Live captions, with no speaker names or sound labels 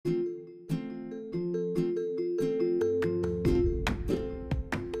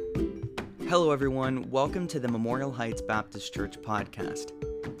Hello everyone, welcome to the Memorial Heights Baptist Church podcast.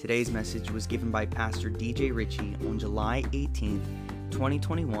 Today's message was given by Pastor DJ Ritchie on July 18th,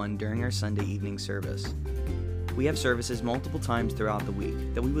 2021 during our Sunday evening service. We have services multiple times throughout the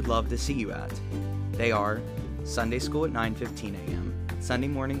week that we would love to see you at. They are Sunday school at 9:15 a.m., Sunday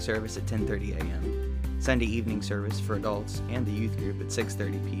morning service at 10:30 a.m., Sunday evening service for adults and the youth group at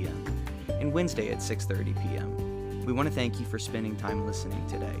 6:30 p.m., and Wednesday at 6:30 p.m. We want to thank you for spending time listening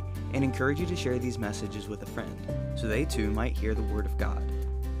today and encourage you to share these messages with a friend so they too might hear the Word of God.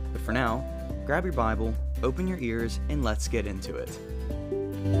 But for now, grab your Bible, open your ears, and let's get into it.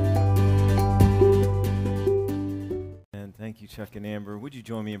 And thank you, Chuck and Amber. Would you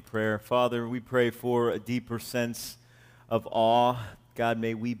join me in prayer? Father, we pray for a deeper sense of awe. God,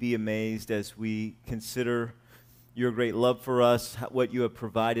 may we be amazed as we consider your great love for us, what you have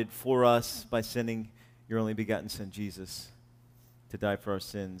provided for us by sending your only begotten Son, Jesus, to die for our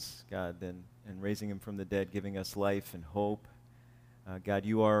sins, God, and raising him from the dead, giving us life and hope. God,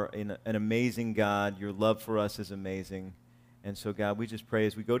 you are an amazing God. Your love for us is amazing. And so, God, we just pray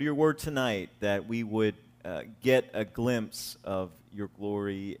as we go to your word tonight that we would get a glimpse of your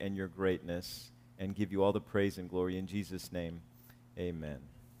glory and your greatness and give you all the praise and glory. In Jesus' name, amen.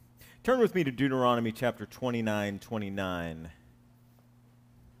 Turn with me to Deuteronomy chapter 29.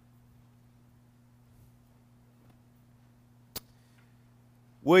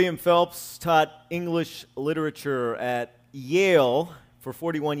 William Phelps taught English literature at Yale for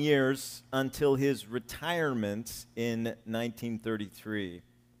 41 years until his retirement in 1933.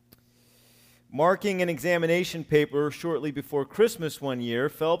 Marking an examination paper shortly before Christmas one year,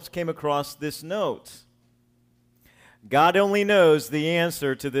 Phelps came across this note. God only knows the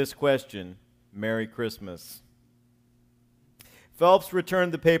answer to this question. Merry Christmas. Phelps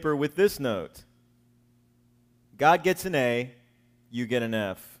returned the paper with this note. God gets an A. You get an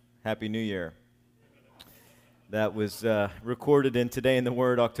F. Happy New Year. That was recorded in Today in the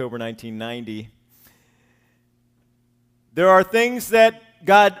Word, October 1990. There are things that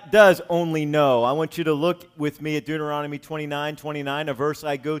God does only know. I want you to look with me at Deuteronomy 29, a verse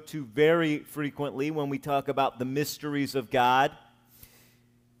I go to very frequently when we talk about the mysteries of God.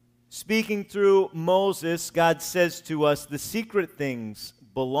 Speaking through Moses, God says to us, the secret things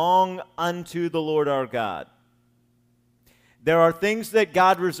belong unto the Lord our God. There are things that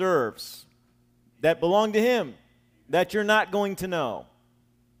God reserves that belong to him that you're not going to know.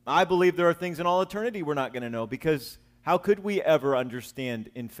 I believe there are things in all eternity we're not going to know because how could we ever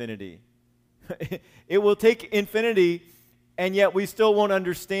understand infinity? It will take infinity, and yet we still won't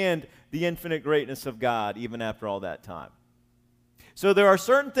understand the infinite greatness of God even after all that time. So there are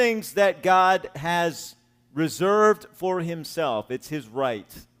certain things that God has reserved for himself. It's his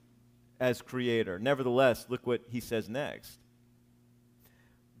right as creator. Nevertheless, look what he says next.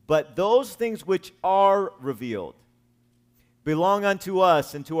 But those things which are revealed belong unto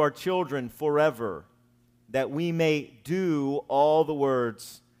us and to our children forever, that we may do all the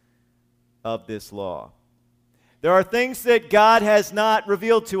words of this law. There are things that God has not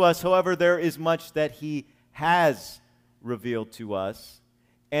revealed to us. However, there is much that he has revealed to us.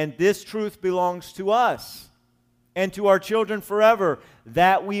 And this truth belongs to us and to our children forever,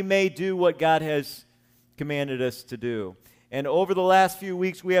 that we may do what God has commanded us to do. And over the last few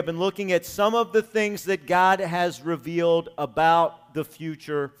weeks, we have been looking at some of the things that God has revealed about the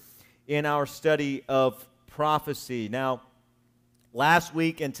future in our study of prophecy. Now, last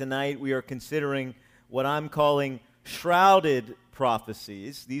week and tonight, we are considering what I'm calling shrouded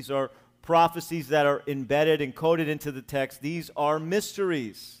prophecies. These are prophecies that are embedded and coded into the text. These are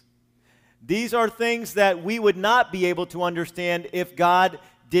mysteries. These are things that we would not be able to understand if God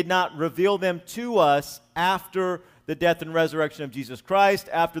did not reveal them to us after the death and resurrection of Jesus Christ,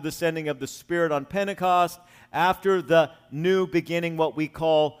 after the sending of the Spirit on Pentecost, after the new beginning, what we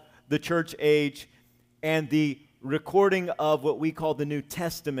call the church age, and the recording of what we call the New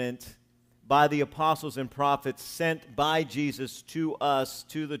Testament by the apostles and prophets sent by Jesus to us,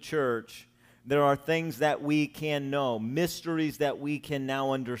 to the church. There are things that we can know, mysteries that we can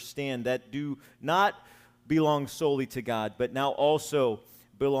now understand that do not belong solely to God, but now also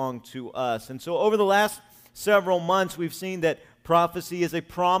belong to us. And so over the last several months, we've seen that prophecy is a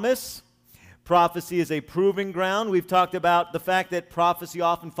promise. Prophecy is a proving ground. We've talked about the fact that prophecy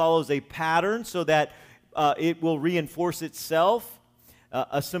often follows a pattern so that it will reinforce itself.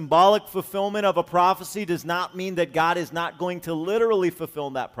 A symbolic fulfillment of a prophecy does not mean that God is not going to literally fulfill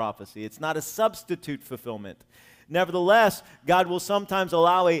that prophecy. It's not a substitute fulfillment. Nevertheless, God will sometimes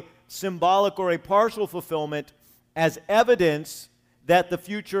allow a symbolic or a partial fulfillment as evidence that the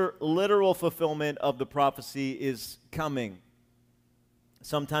future literal fulfillment of the prophecy is coming.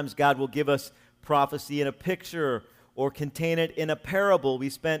 Sometimes God will give us prophecy in a picture or contain it in a parable. We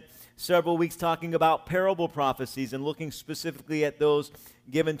spent several weeks talking about parable prophecies and looking specifically at those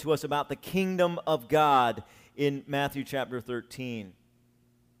given to us about the kingdom of God in Matthew chapter 13.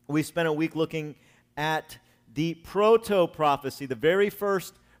 We spent a week looking at the proto-prophecy, the very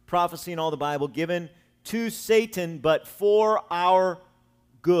first prophecy in all the Bible given to Satan, but for our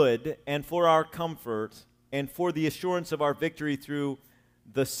good and for our comfort and for the assurance of our victory through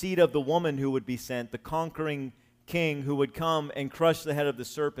the seed of the woman who would be sent, the conquering king who would come and crush the head of the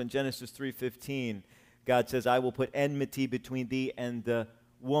serpent. Genesis 3:15, God says, I will put enmity between thee and the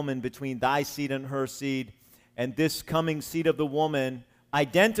woman, between thy seed and her seed. And this coming seed of the woman,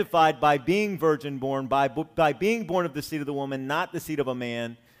 identified by being virgin born, by being born of the seed of the woman, not the seed of a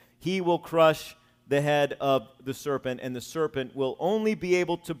man, he will crush the head of the serpent, and the serpent will only be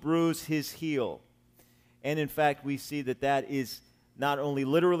able to bruise his heel. And in fact, we see that that is not only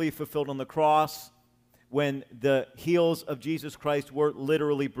literally fulfilled on the cross, when the heels of Jesus Christ were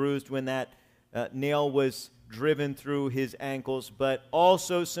literally bruised, when that nail was driven through his ankles, but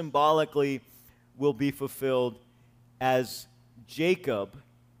also symbolically will be fulfilled as Jacob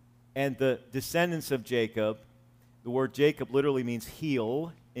and the descendants of Jacob, the word Jacob literally means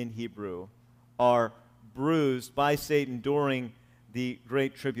heel in Hebrew, are bruised by Satan during the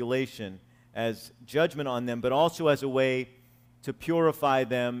Great Tribulation as judgment on them, but also as a way to purify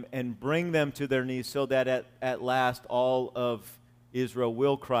them and bring them to their knees so that at last all of Israel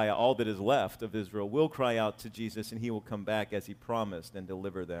will cry out, all that is left of Israel will cry out to Jesus, and he will come back as he promised and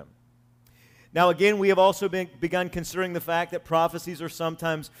deliver them. Now again, we have also begun considering the fact that prophecies are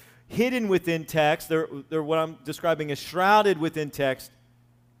sometimes hidden within text. They're what I'm describing as shrouded within text,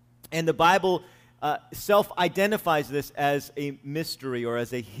 and the Bible self-identifies this as a mystery or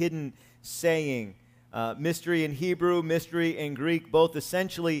as a hidden saying. Mystery in Hebrew, mystery in Greek, both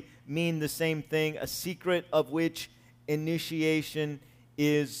essentially mean the same thing, a secret of which initiation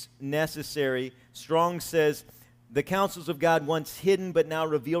is necessary. Strong says, the counsels of God once hidden but now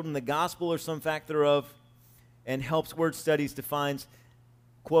revealed in the gospel or some fact thereof, and Helps Word Studies defines,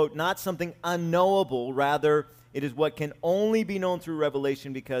 quote, not something unknowable, rather it is what can only be known through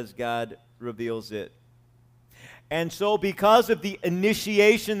revelation because God reveals it. And so because of the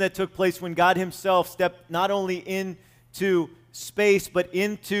initiation that took place when God himself stepped not only into space but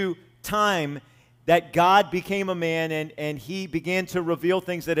into time, that God became a man and he began to reveal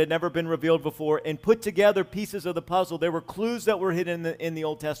things that had never been revealed before and put together pieces of the puzzle. There were clues that were hidden in the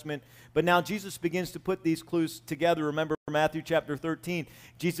Old Testament, but now Jesus begins to put these clues together. Remember Matthew chapter 13,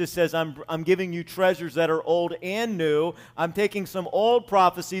 Jesus says, I'm giving you treasures that are old and new. I'm taking some old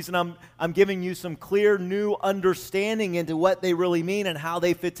prophecies and I'm giving you some clear new understanding into what they really mean and how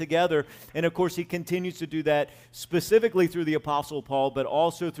they fit together. And of course, he continues to do that specifically through the Apostle Paul, but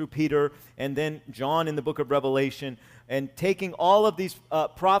also through Peter and then John in the book of Revelation, and taking all of these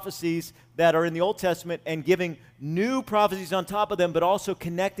prophecies that are in the Old Testament and giving new prophecies on top of them, but also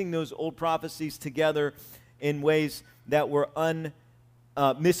connecting those old prophecies together in ways that were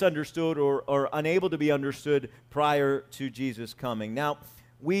misunderstood or unable to be understood prior to Jesus coming. Now,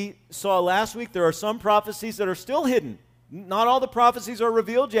 we saw last week there are some prophecies that are still hidden. Not all the prophecies are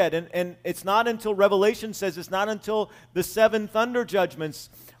revealed yet, and it's not until Revelation says, it's not until the 7 thunder judgments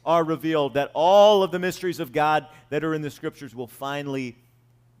are revealed that all of the mysteries of God that are in the Scriptures will finally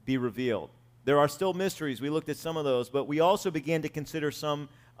be revealed. There are still mysteries. We looked at some of those, but we also began to consider some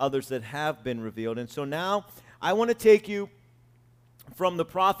others that have been revealed. And so now I want to take you from the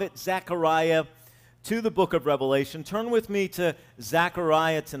prophet Zechariah to the book of Revelation. Turn with me to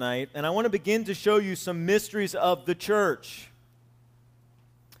Zechariah tonight, and I want to begin to show you some mysteries of the church.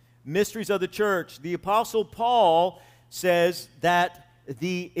 Mysteries of the church. The Apostle Paul says that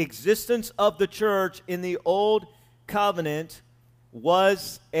the existence of the church in the Old Covenant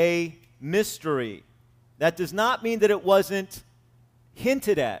was a mystery. That does not mean that it wasn't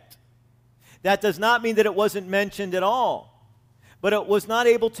hinted at. That does not mean that it wasn't mentioned at all. But it was not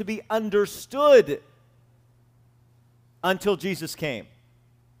able to be understood until Jesus came.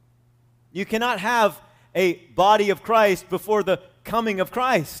 You cannot have a body of Christ before the coming of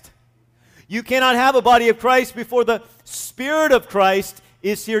Christ. You cannot have a body of Christ before the Spirit of Christ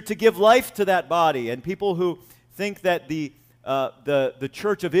is here to give life to that body. And people who think that the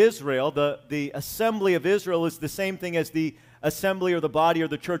church of Israel, the assembly of Israel, is the same thing as the assembly or the body or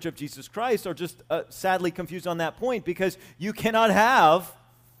the church of Jesus Christ are just sadly confused on that point, because you cannot have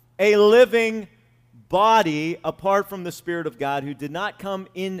a living body apart from the Spirit of God, who did not come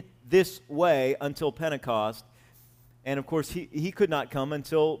in this way until Pentecost. And of course, he could not come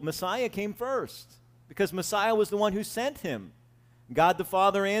until Messiah came first, because Messiah was the one who sent him. God the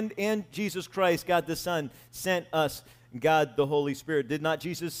Father and Jesus Christ, God the Son, sent us God the Holy Spirit. Did not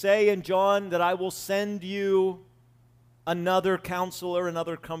Jesus say in John that I will send you another counselor,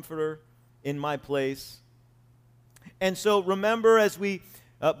 another comforter in my place? And so remember, as we,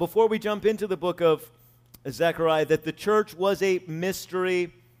 before we jump into the book of Zechariah, that the church was a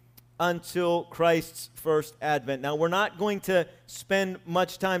mystery until Christ's first advent. Now, we're not going to spend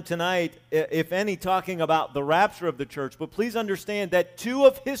much time tonight, if any, talking about the rapture of the church, but please understand that two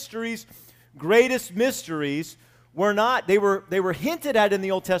of history's greatest mysteries were not, they were hinted at in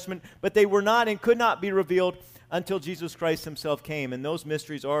the Old Testament, but they were not and could not be revealed until Jesus Christ himself came. And those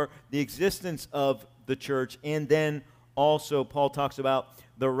mysteries are the existence of the church, and then also Paul talks about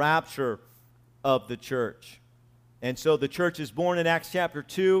the rapture of the church. And so the church is born in Acts chapter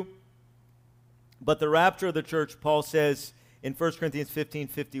 2, but the rapture of the church, Paul says in 1 Corinthians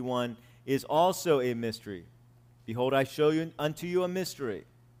 15:51, is also a mystery. Behold, I show you unto you a mystery.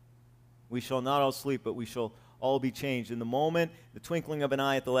 We shall not all sleep, but we shall all be changed in the moment, the twinkling of an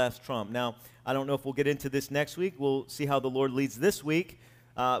eye at the last trump. Now, I don't know if we'll get into this next week. We'll see how the Lord leads this week.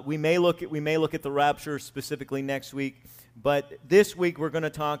 We may look at the rapture specifically next week, but this week we're going to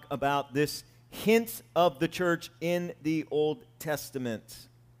talk about this hint of the church in the Old Testament.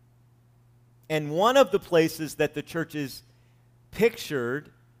 And one of the places that the church is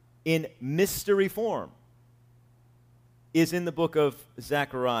pictured in mystery form is in the book of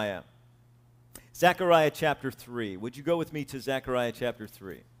Zechariah. Zechariah chapter 3. Would you go with me to Zechariah chapter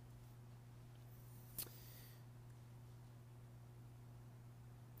 3?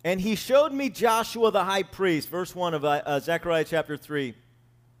 And he showed me Joshua the high priest, verse 1 of Zechariah chapter 3.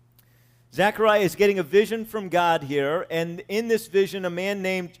 Zechariah is getting a vision from God here, and in this vision, a man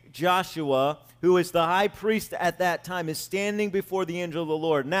named Joshua, who is the high priest at that time, is standing before the angel of the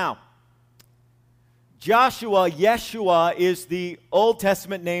Lord. Now, Joshua, Yeshua, is the Old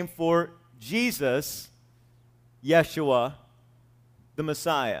Testament name for Jesus, Yeshua, the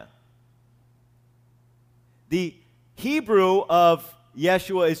Messiah. The Hebrew of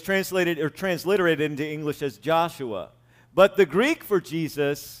Yeshua is translated or transliterated into English as Joshua, but the Greek for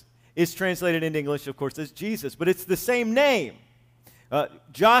Jesus is translated into English, of course, as Jesus, but it's the same name.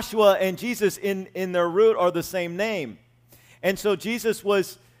 Joshua and Jesus in their root are the same name. And so Jesus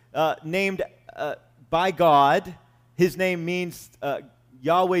was named by God. His name means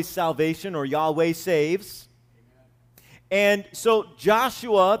Yahweh's salvation, or Yahweh saves. And so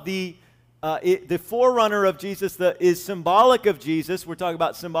Joshua, the forerunner of Jesus, is symbolic of Jesus. We're talking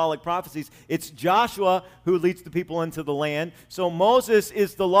about symbolic prophecies. It's Joshua who leads the people into the land. So Moses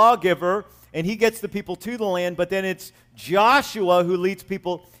is the lawgiver, and he gets the people to the land, but then it's Joshua who leads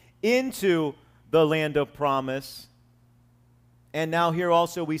people into the land of promise. And now here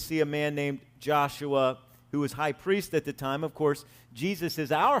also we see a man named Joshua who was high priest at the time. Of course, Jesus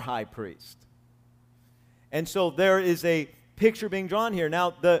is our high priest. And so there is a picture being drawn here.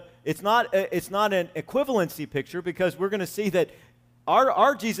 Now, it's not an equivalency picture, because we're going to see that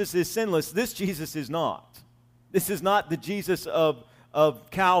our Jesus is sinless. This Jesus is not. This is not the Jesus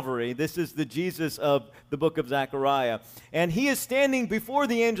of Calvary. This is the Jesus of the book of Zechariah. And he is standing before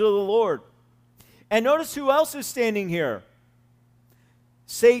the angel of the Lord. And notice who else is standing here.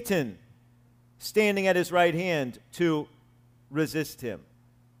 Satan, standing at his right hand to resist him.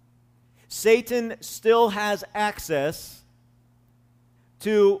 Satan still has access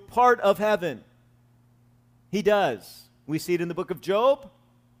to part of heaven. He does. We see it in the book of Job.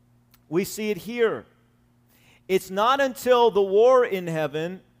 We see it here. It's not until the war in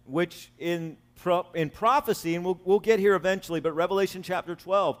heaven, which in prophecy, and we'll get here eventually, but Revelation chapter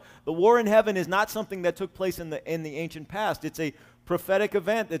 12, the war in heaven is not something that took place in the ancient past. It's a prophetic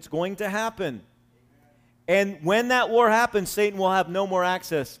event that's going to happen. And when that war happens, Satan will have no more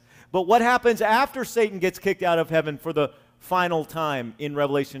access. But what happens after Satan gets kicked out of heaven for the final time in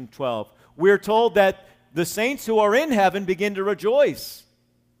Revelation 12? We're told that the saints who are in heaven begin to rejoice.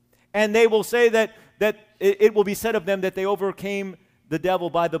 And they will say that it will be said of them that they overcame the devil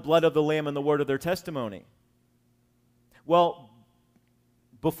by the blood of the Lamb and the word of their testimony. Well,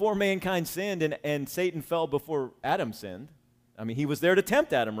 before mankind sinned and Satan fell before Adam sinned, I mean, he was there to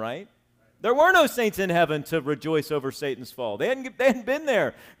tempt Adam, right? There were no saints in heaven to rejoice over Satan's fall. They hadn't been there.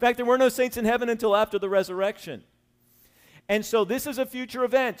 In fact, there were no saints in heaven until after the resurrection. And so this is a future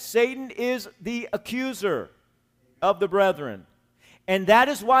event. Satan is the accuser of the brethren. And that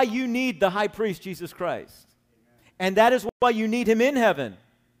is why you need the high priest, Jesus Christ. And that is why you need him in heaven.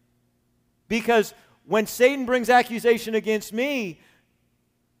 Because when Satan brings accusation against me,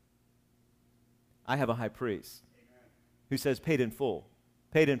 I have a high priest who says, paid in full.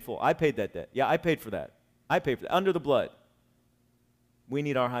 Paid in full. I paid that debt. Yeah, I paid for that. I paid for that. Under the blood. We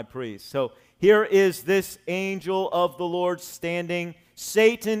need our high priest. So here is this angel of the Lord standing.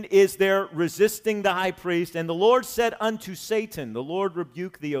 Satan is there resisting the high priest. And the Lord said unto Satan, the Lord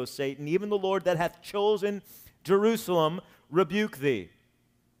rebuke thee, O Satan, even the Lord that hath chosen Jerusalem rebuke thee.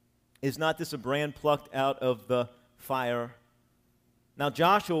 Is not this a brand plucked out of the fire? Now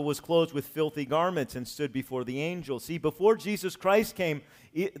Joshua was clothed with filthy garments and stood before the angel. See, before Jesus Christ came,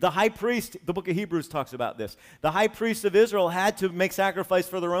 the high priest, the book of Hebrews talks about this, the high priest of Israel had to make sacrifice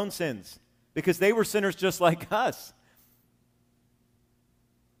for their own sins because they were sinners just like us.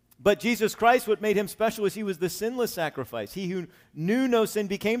 But Jesus Christ, what made him special is he was the sinless sacrifice. He who knew no sin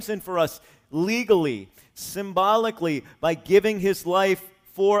became sin for us legally, symbolically, by giving his life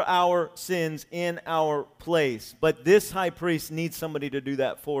for our sins in our place. But this high priest needs somebody to do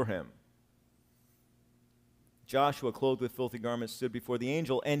that for him. Joshua, clothed with filthy garments, stood before the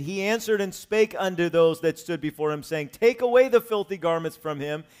angel, and he answered and spake unto those that stood before him, saying, Take away the filthy garments from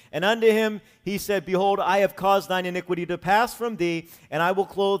him. And unto him he said, Behold, I have caused thine iniquity to pass from thee, and I will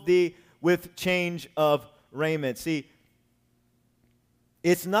clothe thee with change of raiment. See,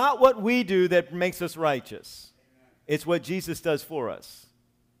 it's not what we do that makes us righteous. It's what Jesus does for us.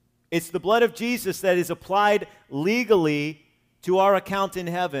 It's the blood of Jesus that is applied legally to our account in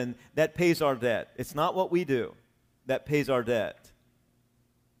heaven that pays our debt. It's not what we do that pays our debt.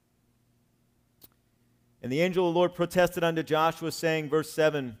 And the angel of the Lord protested unto Joshua, saying, verse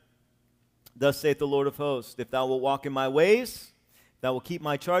 7, Thus saith the Lord of hosts, If thou wilt walk in my ways, thou wilt keep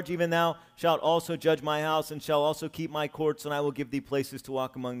my charge, even thou shalt also judge my house, and shalt also keep my courts, and I will give thee places to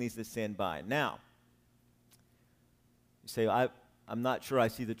walk among these that stand by. Now, you say, I'm not sure I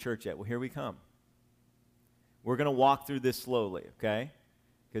see the church yet. Well, here we come. We're going to walk through this slowly, okay?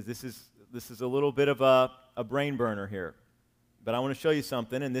 Because this is a little bit of a brain burner here. But I want to show you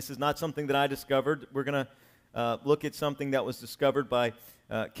something, and this is not something that I discovered. We're going to look at something that was discovered by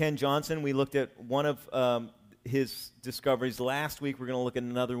Ken Johnson. We looked at one of his discoveries last week. We're going to look at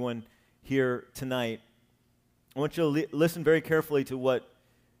another one here tonight. I want you to listen very carefully to what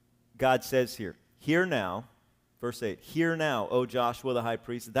God says here. Hear now. Verse 8, Hear now, O Joshua the high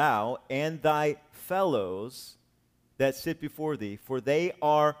priest, thou and thy fellows that sit before thee, for they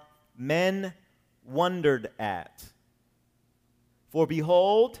are men wondered at. For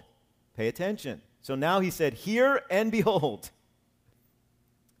behold, pay attention. So now he said, Hear and behold,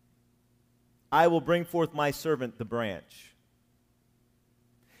 I will bring forth my servant the branch.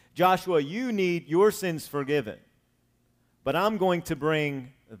 Joshua, you need your sins forgiven, but I'm going to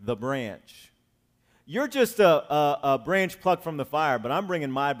bring the branch. You're just a branch plucked from the fire, but I'm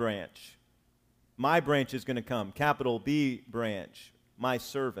bringing my branch. My branch is going to come, capital B branch, my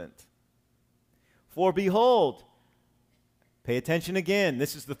servant. For behold, pay attention again.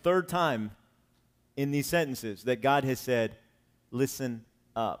 This is the third time in these sentences that God has said, listen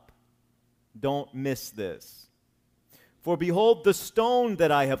up. Don't miss this. For behold, the stone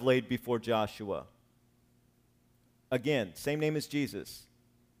that I have laid before Joshua. Again, same name as Jesus.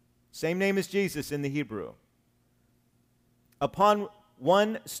 Same name as Jesus in the Hebrew. Upon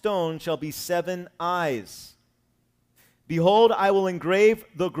one stone shall be 7 eyes. Behold, I will engrave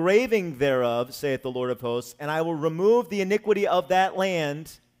the graving thereof, saith the Lord of hosts, and I will remove the iniquity of that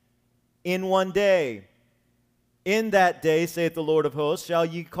land in one day. In that day, saith the Lord of hosts, shall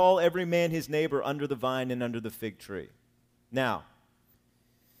ye call every man his neighbor under the vine and under the fig tree. Now,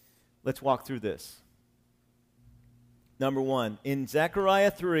 let's walk through this. Number 1, in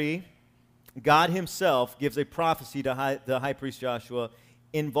Zechariah 3, God himself gives a prophecy to the high priest Joshua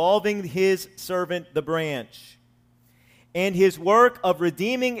involving his servant, the branch, and his work of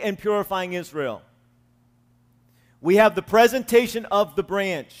redeeming and purifying Israel. We have the presentation of the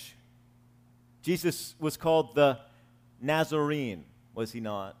branch. Jesus was called the Nazarene, was he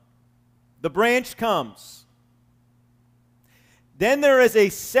not? The branch comes. Then there is a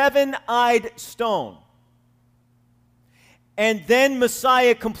 7-eyed stone. And then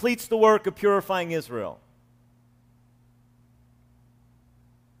Messiah completes the work of purifying Israel.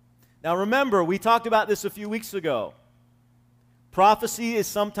 Now remember, we talked about this a few weeks ago. Prophecy is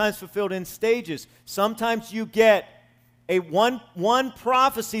sometimes fulfilled in stages. Sometimes you get a one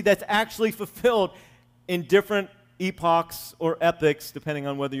prophecy that's actually fulfilled in different epochs or epochs, depending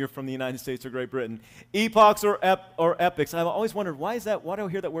on whether you're from the United States or Great Britain. Epochs or epochs. I've always wondered, why is that? Why do I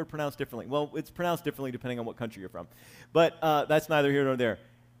hear that word pronounced differently? Well, it's pronounced differently depending on what country you're from. But that's neither here nor there.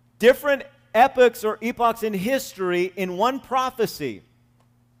 Different epochs or epochs in history in one prophecy.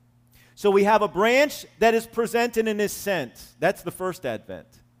 So we have a branch that is presented and is sent. That's the first advent.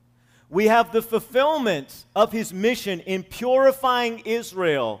 We have the fulfillment of his mission in purifying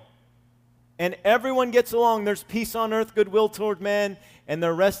Israel and everyone gets along. There's peace on earth, goodwill toward men, and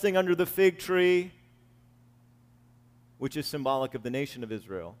they're resting under the fig tree, which is symbolic of the nation of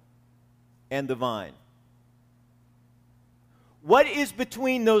Israel, and the vine. What is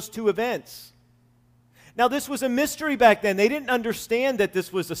between those two events? Now, this was a mystery back then. They didn't understand that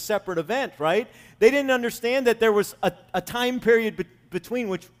this was a separate event, right? They didn't understand that there was a time period between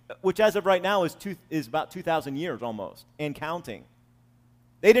which as of right now is about 2,000 years almost, and counting.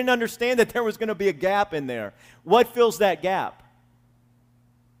 They didn't understand that there was going to be a gap in there. What fills that gap?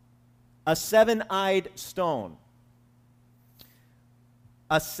 A seven-eyed stone.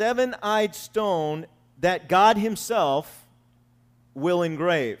 A seven-eyed stone that God himself will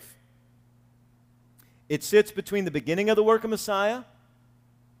engrave. It sits between the beginning of the work of Messiah.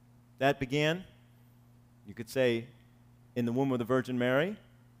 That began, you could say, in the womb of the Virgin Mary.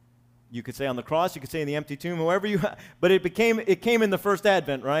 You could say on the cross. You could say in the empty tomb, however you... But it came in the first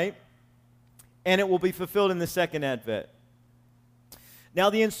advent, right? And it will be fulfilled in the second advent. Now,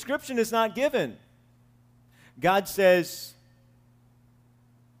 the inscription is not given. God says,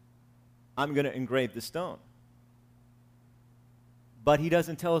 I'm going to engrave the stone. But he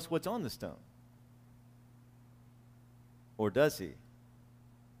doesn't tell us what's on the stone. Or does he?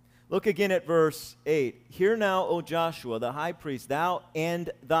 Look again at verse 8. Hear now, O Joshua, the high priest, thou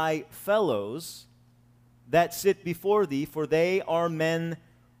and thy fellows that sit before thee, for they are men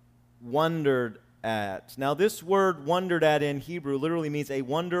wondered at. Now, this word wondered at in Hebrew literally means a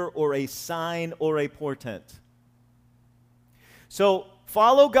wonder or a sign or a portent. So,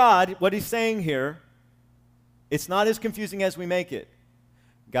 follow God, what he's saying here. It's not as confusing as we make it.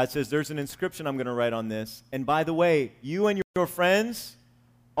 God says, there's an inscription I'm going to write on this. And by the way, you and your friends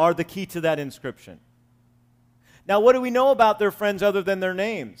are the key to that inscription. Now, what do we know about their friends other than their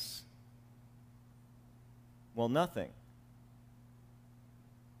names? Well, nothing.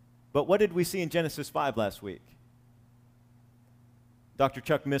 But what did we see in Genesis 5 last week? Dr.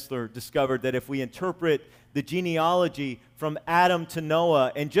 Chuck Missler discovered that if we interpret the genealogy from Adam to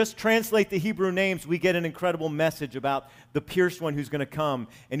Noah and just translate the Hebrew names, we get an incredible message about the pierced one who's going to come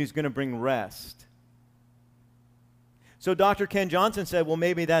and who's going to bring rest. So Dr. Ken Johnson said, well,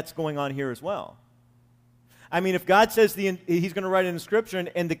 maybe that's going on here as well. I mean, if God says he's going to write an inscription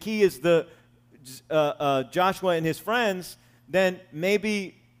and the key is the Joshua and his friends, then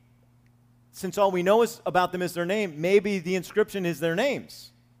maybe, since all we know is about them is their name, maybe the inscription is their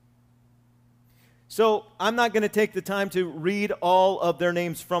names. So I'm not going to take the time to read all of their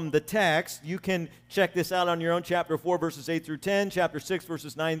names from the text. You can check this out on your own, chapter 4, verses 8 through 10, chapter 6,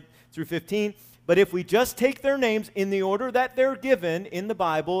 verses 9 through 15. But if we just take their names in the order that they're given in the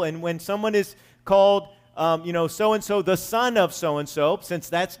Bible, and when someone is called, so-and-so, the son of so-and-so, since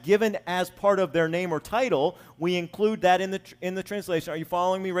that's given as part of their name or title, we include that in the translation. Are you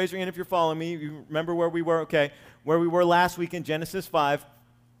following me? Raise your hand if you're following me. You remember where we were? Okay. Where we were last week in Genesis 5.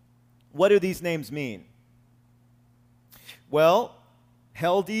 What do these names mean? Well,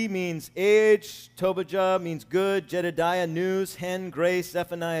 Heldi means age, Tobijah means good, Jedediah, news, hen, grace,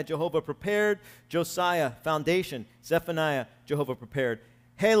 Zephaniah, Jehovah prepared, Josiah, foundation, Zephaniah, Jehovah prepared,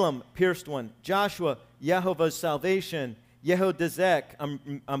 Halem, pierced one, Joshua, Jehovah's salvation, Yehodezek,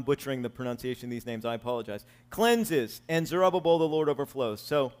 I'm butchering the pronunciation of these names, I apologize, cleanses, and Zerubbabel, the Lord overflows.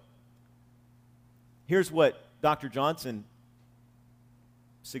 So, here's what Dr. Johnson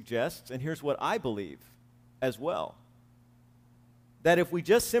suggests, and here's what I believe as well. That if we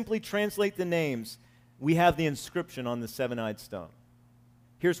just simply translate the names, we have the inscription on the seven-eyed stone.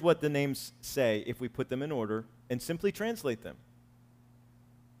 Here's what the names say if we put them in order and simply translate them.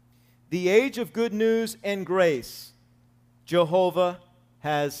 The age of good news and grace, Jehovah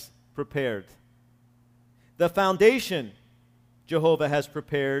has prepared. The foundation Jehovah has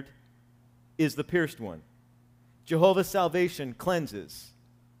prepared is the pierced one. Jehovah's salvation cleanses,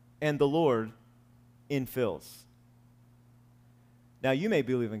 and the Lord infills. Now, you may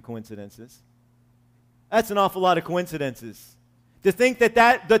believe in coincidences. That's an awful lot of coincidences. To think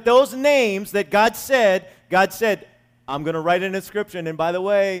that those names that God said, I'm going to write an inscription, and by the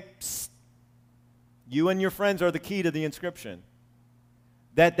way, psst, you and your friends are the key to the inscription.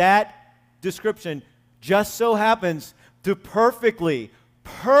 That description just so happens to perfectly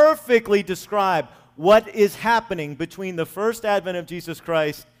describe what is happening between the first advent of Jesus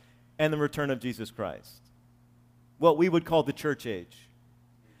Christ and the return of Jesus Christ. What we would call the church age.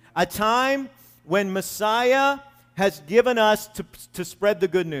 A time when Messiah has given us to spread the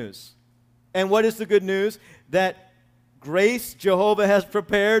good news. And what is the good news? That grace Jehovah has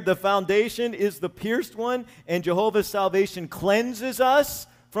prepared, the foundation is the pierced one, and Jehovah's salvation cleanses us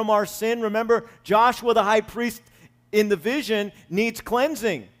from our sin. Remember, Joshua the high priest in the vision needs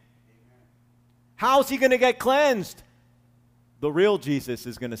cleansing. How's he going to get cleansed? The real Jesus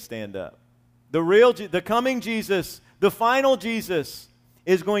is going to stand up. The coming Jesus, the final Jesus,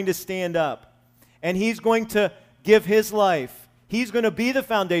 is going to stand up. And he's going to give his life. He's going to be the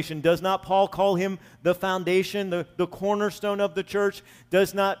foundation. Does not Paul call him the foundation, the cornerstone of the church?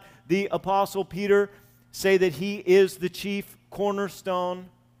 Does not the Apostle Peter say that he is the chief cornerstone?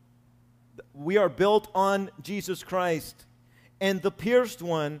 We are built on Jesus Christ. And the pierced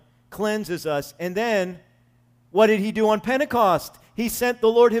one cleanses us. And then, what did he do on Pentecost? He sent the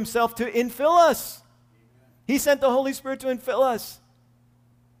Lord himself to infill us. He sent the Holy Spirit to infill us.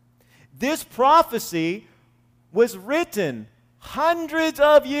 This prophecy was written hundreds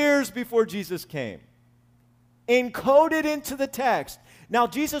of years before Jesus came, encoded into the text. Now,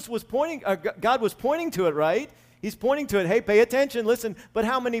 God was pointing to it, right? He's pointing to it. Hey, pay attention, listen. But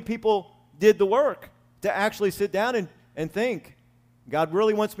how many people did the work to actually sit down and think, God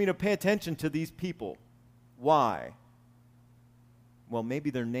really wants me to pay attention to these people? Why? Well,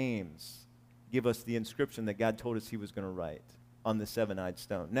 maybe their names give us the inscription that God told us he was going to write on the seven-eyed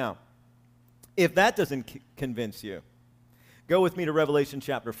stone. Now, if that doesn't convince you, go with me to Revelation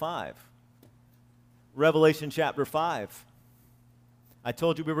chapter 5. Revelation chapter 5. I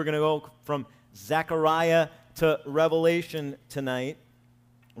told you we were going to go from Zechariah to Revelation tonight.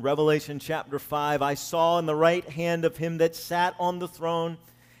 Revelation chapter 5. I saw in the right hand of him that sat on the throne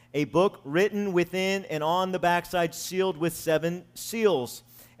a book written within and on the backside, sealed with 7 seals.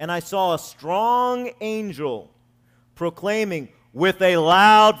 And I saw a strong angel proclaiming with a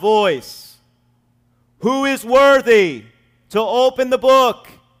loud voice, "Who is worthy to open the book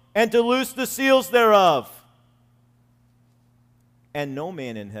and to loose the seals thereof?" And no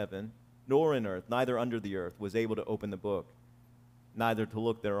man in heaven, nor in earth, neither under the earth, was able to open the book, neither to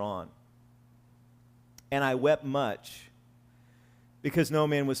look thereon. And I wept much, because no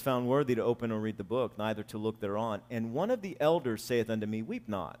man was found worthy to open or read the book, neither to look thereon. And one of the elders saith unto me, Weep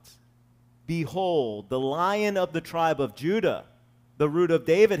not. Behold, the Lion of the tribe of Judah, the root of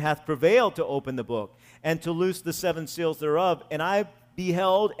David, hath prevailed to open the book, and to loose the 7 seals thereof. And I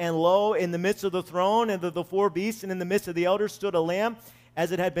beheld, and lo, in the midst of the throne and of the 4 beasts, and in the midst of the elders, stood a lamb,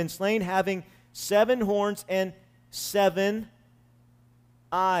 as it had been slain, having 7 horns and 7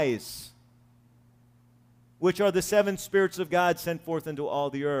 eyes, which are the 7 spirits of God sent forth into all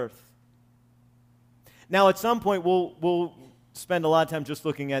the earth. Now, at some point, we'll spend a lot of time just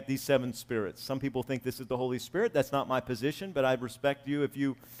looking at these 7 spirits. Some people think this is the Holy Spirit. That's not my position, but I respect you if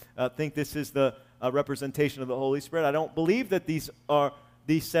you think this is the representation of the Holy Spirit. I don't believe that these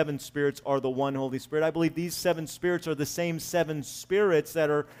 7 spirits are the one Holy Spirit. I believe these 7 spirits are the same 7 spirits that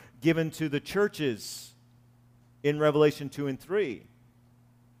are given to the churches in Revelation 2 and 3.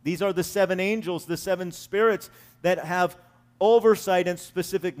 These are the 7 angels, the 7 spirits that have oversight and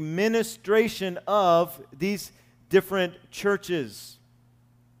specific ministration of these different churches.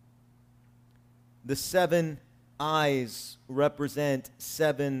 The 7 eyes represent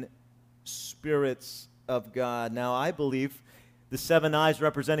 7 spirits of God. Now, I believe the 7 eyes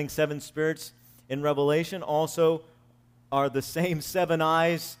representing 7 spirits in Revelation also are the same 7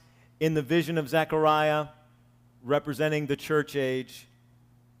 eyes in the vision of Zechariah, representing the church age.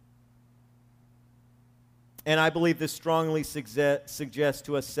 And I believe this strongly suggests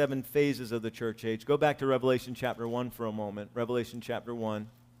to us 7 phases of the church age. Go back to Revelation chapter 1 for a moment. Revelation chapter 1.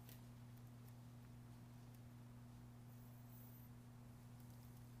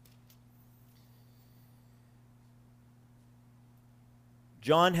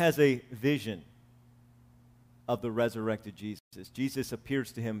 John has a vision of the resurrected Jesus. Jesus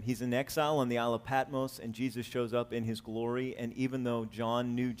appears to him. He's in exile on the Isle of Patmos, and Jesus shows up in his glory. And even though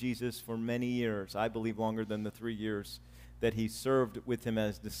John knew Jesus for many years, I believe longer than the 3 years that he served with him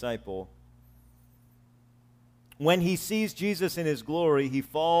as disciple, when he sees Jesus in his glory, he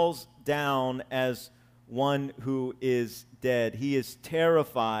falls down as one who is dead. He is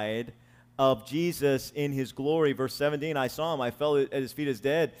terrified of Jesus in his glory. Verse 17, I saw him, I fell at his feet as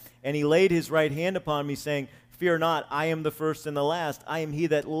dead, and he laid his right hand upon me, saying, Fear not, I am the first and the last. I am he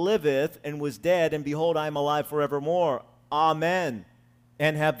that liveth and was dead, and behold, I am alive forevermore. Amen.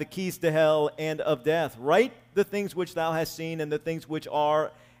 And have the keys to hell and of death. Write the things which thou hast seen, and the things which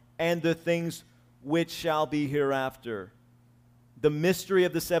are, and the things which shall be hereafter. The mystery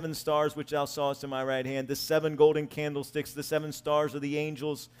of the 7 stars which thou sawest in my right hand, the 7 golden candlesticks, the 7 stars are the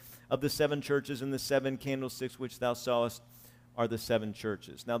angels of the 7 churches, and the 7 candlesticks which thou sawest are the 7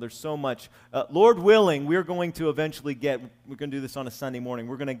 churches. Now, there's so much. Lord willing, we're going to eventually we're going to do this on a Sunday morning.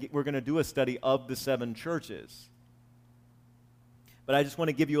 We're going to do a study of the 7 churches. But I just want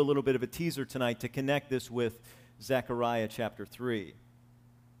to give you a little bit of a teaser tonight to connect this with Zechariah chapter 3.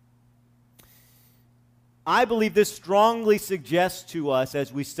 I believe this strongly suggests to us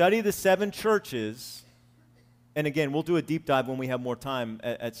as we study the seven churches, and again, we'll do a deep dive when we have more time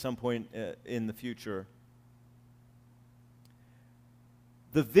at some point in the future.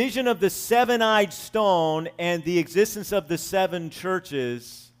 The vision of the seven-eyed stone and the existence of the seven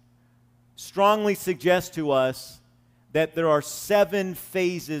churches strongly suggests to us that there are seven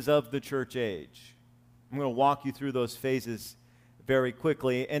phases of the church age. I'm going to walk you through those phases very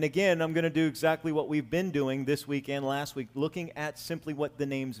quickly. And again, I'm going to do exactly what we've been doing this week and last week, looking at simply what the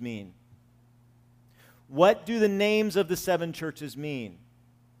names mean. What do the names of the seven churches mean?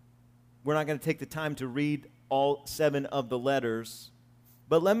 We're not going to take the time to read all seven of the letters,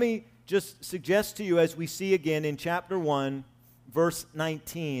 but let me just suggest to you, as we see again in chapter 1, verse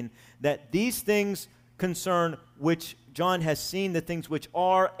 19, that these things concern which John has seen, the things which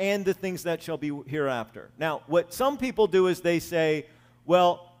are, and the things that shall be hereafter. Now, what some people do is they say,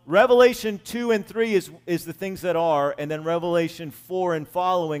 well, Revelation 2 and 3 is the things that are, and then Revelation 4 and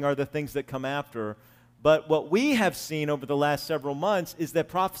following are the things that come after. But what we have seen over the last several months is that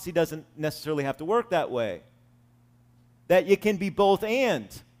prophecy doesn't necessarily have to work that way. That it can be both and.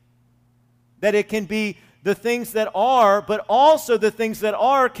 That it can be the things that are, but also the things that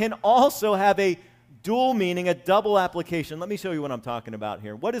are can also have a dual meaning, a double application. Let me show you what I'm talking about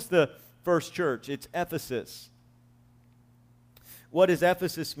here. What is the first church? It's Ephesus. What does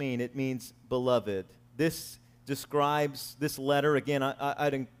Ephesus mean? It means beloved. This describes this letter. Again,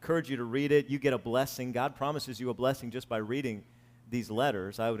 I'd encourage you to read it. You get a blessing. God promises you a blessing just by reading these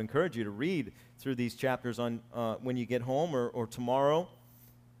letters. I would encourage you to read through these chapters on when you get home or tomorrow.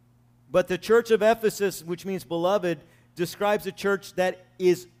 But the church of Ephesus, which means beloved, describes a church that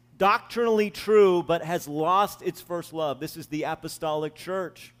is doctrinally true, but has lost its first love. This is the apostolic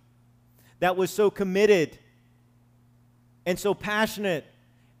church that was so committed and so passionate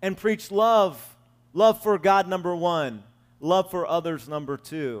and preached love. Love for God, number one. Love for others, number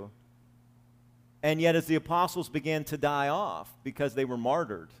two. And yet as the apostles began to die off because they were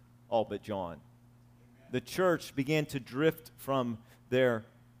martyred, all but John, the church began to drift from their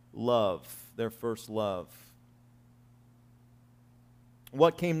love, their first love.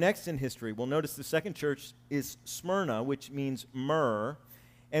 What came next in history? Well, notice the second church is Smyrna, which means myrrh.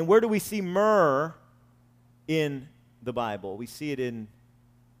 And where do we see myrrh in the Bible? We see it in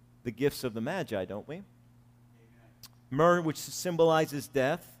the gifts of the Magi, don't we? Amen. Myrrh, which symbolizes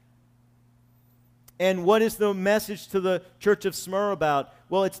death. And what is the message to the church of Smyrna about?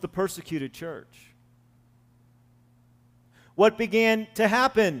 Well, it's the persecuted church. What began to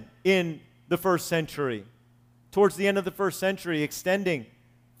happen in the first century? Towards the end of the first century, extending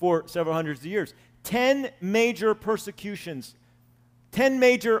for several hundreds of years. 10 major persecutions, 10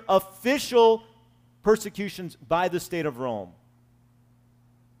 major official persecutions by the state of Rome.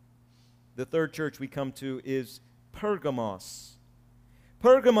 The third church we come to is Pergamos.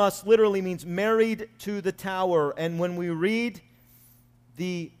 Pergamos literally means married to the tower. And when we read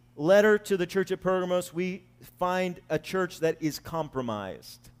the letter to the church at Pergamos, we find a church that is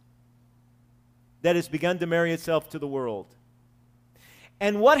compromised, that has begun to marry itself to the world.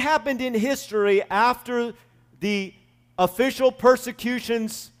 And what happened in history after the official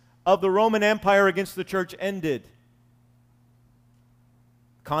persecutions of the Roman Empire against the church ended?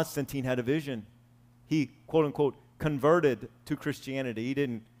 Constantine had a vision. He, quote unquote, converted to Christianity. He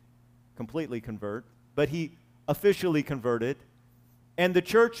didn't completely convert, but he officially converted. And the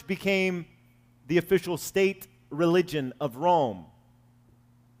church became the official state religion of Rome.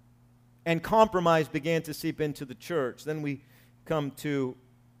 And compromise began to seep into the church. Then we come to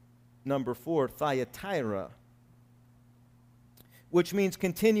number 4, Thyatira, which means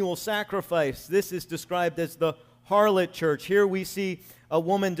continual sacrifice. This is described as the harlot church. Here we see a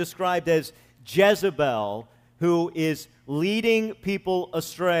woman described as Jezebel, who is leading people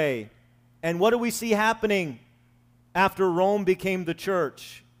astray. And what do we see happening after Rome became the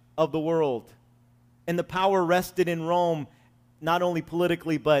church of the world? And the power rested in Rome, not only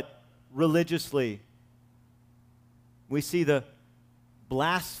politically, but religiously. We see the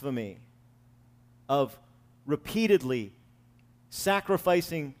blasphemy of repeatedly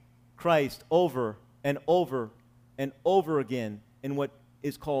sacrificing Christ over and over and over again in what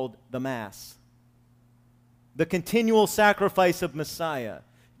is called the Mass. The continual sacrifice of Messiah,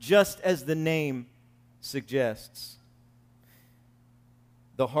 just as the name suggests.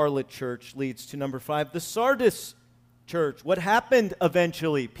 The harlot church leads to number 5, the Sardis church. What happened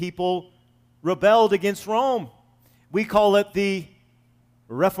eventually? People rebelled against Rome. We call it the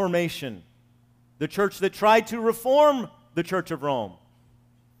Reformation. The church that tried to reform the Church of Rome.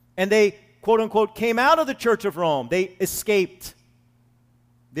 And they, quote unquote, came out of the Church of Rome. They escaped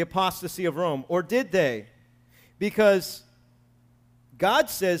the apostasy of Rome. Or did they? Because God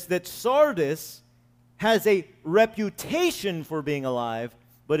says that Sardis has a reputation for being alive,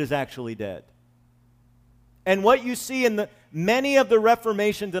 but is actually dead. And what you see in many of the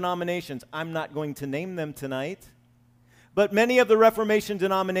Reformation denominations, I'm not going to name them tonight, but many of the Reformation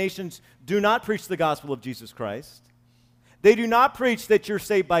denominations do not preach the gospel of Jesus Christ. They do not preach that you're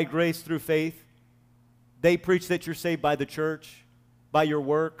saved by grace through faith. They preach that you're saved by the church, by your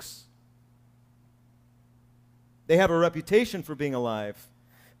works. They have a reputation for being alive,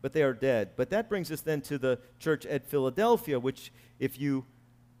 but they are dead. But that brings us then to the church at Philadelphia, which, if you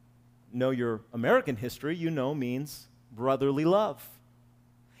know your American history, you know means brotherly love.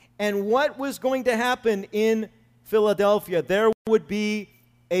 And what was going to happen in Philadelphia? There would be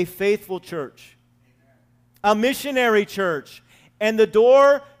a faithful church, a missionary church, and the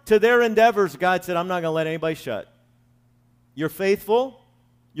door to their endeavors, God said, I'm not going to let anybody shut. You're faithful,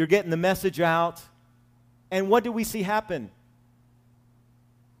 you're getting the message out, and what do we see happen?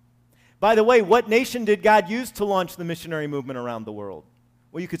 By the way, what nation did God use to launch the missionary movement around the world?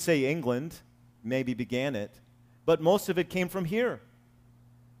 Well, you could say England maybe began it, but most of it came from here.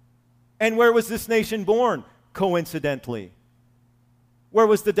 And where was this nation born? Coincidentally. Where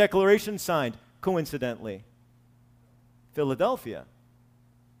was the Declaration signed? Coincidentally. Philadelphia.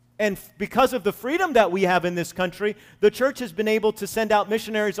 And because of the freedom that we have in this country, the church has been able to send out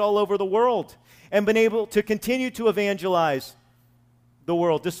missionaries all over the world and been able to continue to evangelize the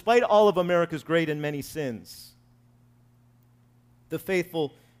world, despite all of America's great and many sins. The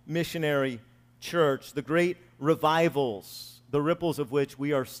faithful missionary church, the great revivals, the ripples of which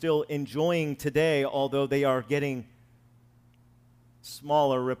we are still enjoying today, although they are getting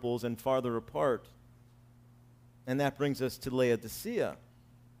smaller ripples and farther apart. And that brings us to Laodicea.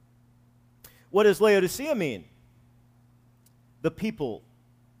 What does Laodicea mean? The people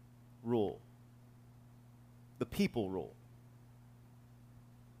rule. The people rule.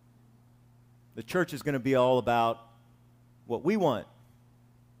 The church is going to be all about what we want.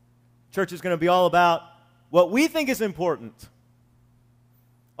 Church is going to be all about what we think is important.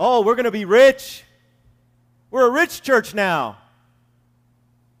 Oh, we're going to be rich. We're a rich church now.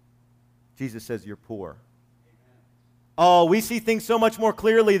 Jesus says you're poor. Oh, we see things so much more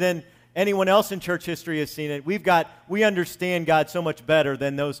clearly than anyone else in church history has seen it. We understand God so much better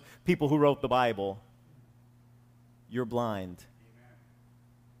than those people who wrote the Bible. You're blind.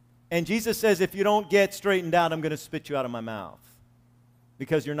 And Jesus says, if you don't get straightened out, I'm going to spit you out of my mouth.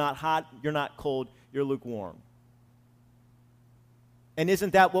 Because you're not hot, you're not cold, you're lukewarm. And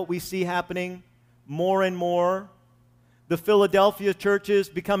isn't that what we see happening more and more? The Philadelphia churches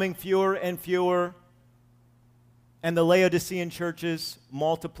becoming fewer and fewer, and the Laodicean churches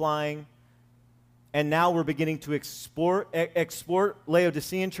multiplying. And now we're beginning to export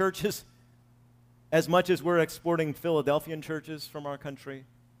Laodicean churches as much as we're exporting Philadelphian churches from our country.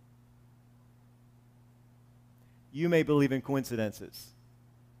 You may believe in coincidences.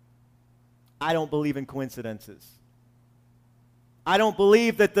 I don't believe in coincidences. I don't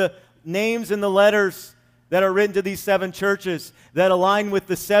believe that the names and the letters that are written to these 7 churches that align with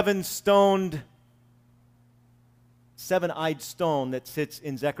the seven-eyed stone that sits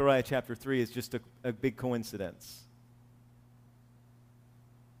in Zechariah chapter 3 is just a big coincidence.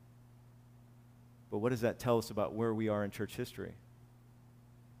 But what does that tell us about where we are in church history?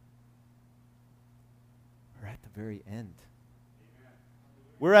 We're at the very end.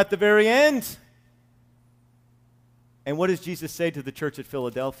 We're at the very end. And what does Jesus say to the church at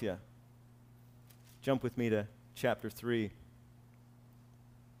Philadelphia? Jump with me to chapter 3.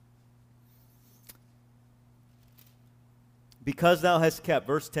 Because thou hast kept,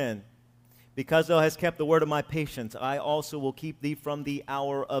 verse 10, because thou hast kept the word of my patience, I also will keep thee from the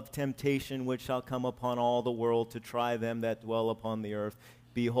hour of temptation which shall come upon all the world to try them that dwell upon the earth.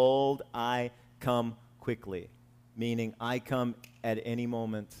 Behold, I come quickly, meaning I come at any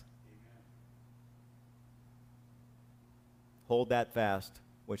moment. Hold that fast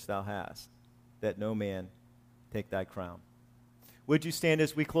which thou hast, that no man take thy crown. Would you stand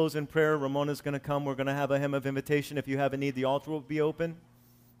as we close in prayer? Ramona's going to come. We're going to have a hymn of invitation. If you have a need, the altar will be open.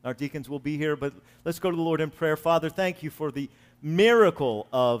 Our deacons will be here. But let's go to the Lord in prayer. Father, thank you for the miracle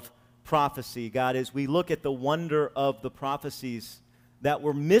of prophecy. God, as we look at the wonder of the prophecies that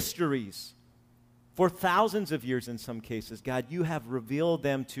were mysteries for thousands of years in some cases, God, you have revealed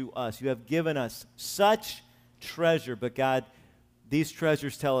them to us. You have given us such treasure. But God, these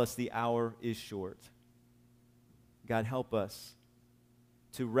treasures tell us the hour is short. God, help us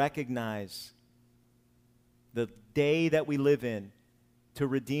to recognize the day that we live in, to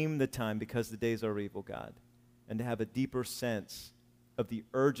redeem the time because the days are evil, God, and to have a deeper sense of the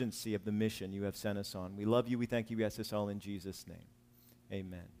urgency of the mission you have sent us on. We love you. We thank you. We ask this all in Jesus' name.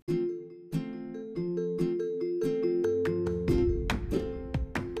 Amen.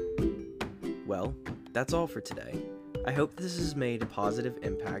 Well, that's all for today. I hope this has made a positive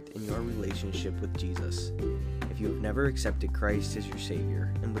impact in your relationship with Jesus. If you have never accepted Christ as your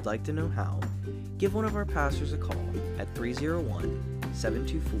Savior and would like to know how, give one of our pastors a call at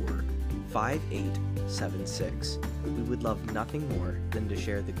 301-724-5876. We would love nothing more than to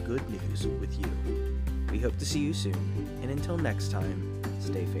share the good news with you. We hope to see you soon, and until next time,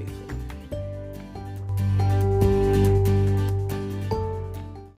 stay faithful.